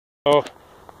So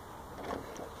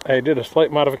I did a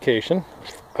slight modification.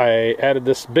 I added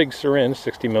this big syringe,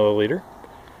 60 milliliter,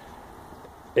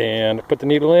 and put the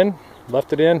needle in,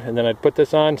 left it in, and then I'd put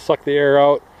this on, suck the air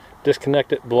out,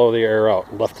 disconnect it, blow the air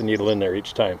out, and left the needle in there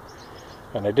each time.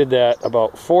 And I did that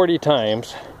about 40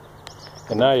 times,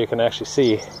 and now you can actually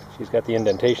see she's got the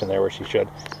indentation there where she should.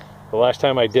 The last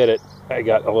time I did it, I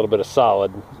got a little bit of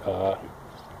solid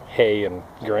hay and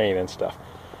grain and stuff.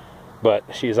 But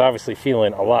she's obviously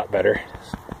feeling a lot better.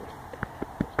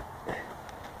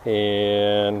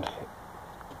 And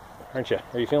aren't you?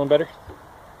 Are you feeling better?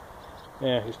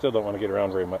 Yeah, you still don't want to get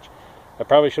around very much. I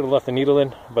probably should have left the needle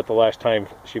in, but the last time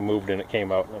she moved and it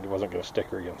came out and it wasn't going to stick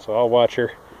her again. So I'll watch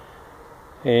her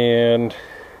and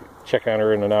check on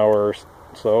her in an hour or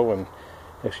so, and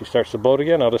if she starts to bloat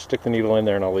again, I'll just stick the needle in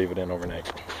there and I'll leave it in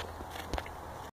overnight.